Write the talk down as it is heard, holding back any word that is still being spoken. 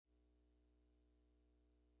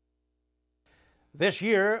This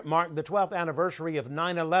year marked the 12th anniversary of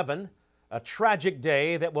 9/11, a tragic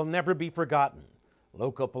day that will never be forgotten.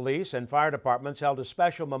 Local police and fire departments held a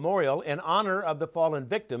special memorial in honor of the fallen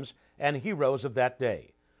victims and heroes of that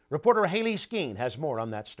day. Reporter Haley Skeen has more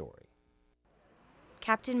on that story.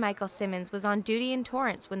 Captain Michael Simmons was on duty in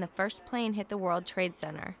Torrance when the first plane hit the World Trade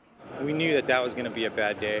Center. We knew that that was going to be a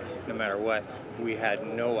bad day no matter what. We had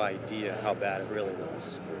no idea how bad it really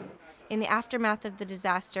was. In the aftermath of the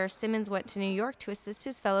disaster, Simmons went to New York to assist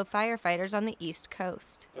his fellow firefighters on the East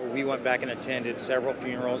Coast. So we went back and attended several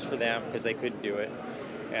funerals for them because they couldn't do it,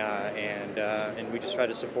 and we just tried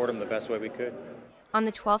to support them the best way we could. On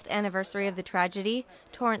the 12th anniversary of the tragedy,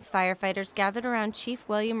 Torrance firefighters gathered around Chief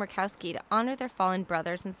William Murkowski to honor their fallen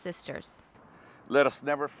brothers and sisters. Let us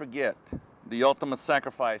never forget the ultimate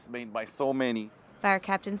sacrifice made by so many. Fire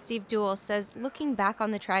Captain Steve Duell says looking back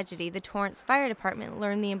on the tragedy, the Torrance Fire Department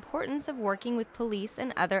learned the importance of working with police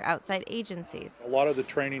and other outside agencies. A lot of the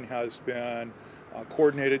training has been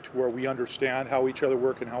coordinated to where we understand how each other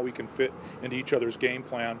work and how we can fit into each other's game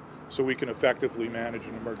plan so we can effectively manage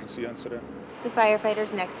an emergency incident. The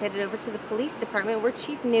firefighters next headed over to the police department where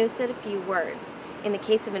Chief New said a few words. In the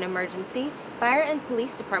case of an emergency, fire and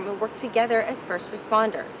police department work together as first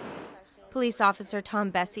responders. Police officer Tom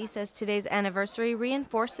Bessie says today's anniversary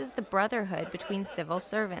reinforces the brotherhood between civil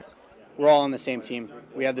servants. We're all on the same team.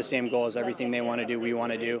 We have the same goals. Everything they want to do, we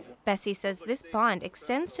want to do. Bessie says this bond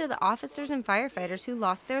extends to the officers and firefighters who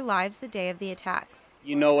lost their lives the day of the attacks.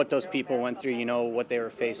 You know what those people went through. You know what they were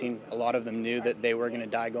facing. A lot of them knew that they were going to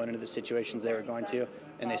die going into the situations they were going to,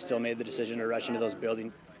 and they still made the decision to rush into those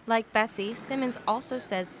buildings. Like Bessie, Simmons also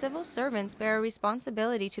says civil servants bear a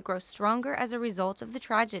responsibility to grow stronger as a result of the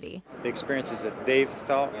tragedy. The experiences that they've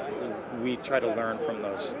felt, we try to learn from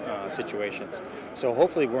those situations. So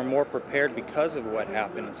hopefully we're more prepared because of what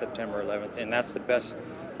happened on September 11th, and that's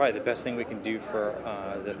probably the best thing we can do for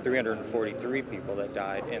the 343 people that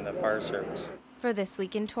died in the fire service. For This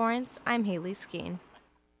Week in Torrance, I'm Haley Skeen.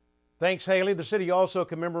 Thanks, Haley. The city also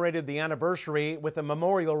commemorated the anniversary with a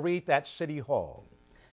memorial wreath at City Hall.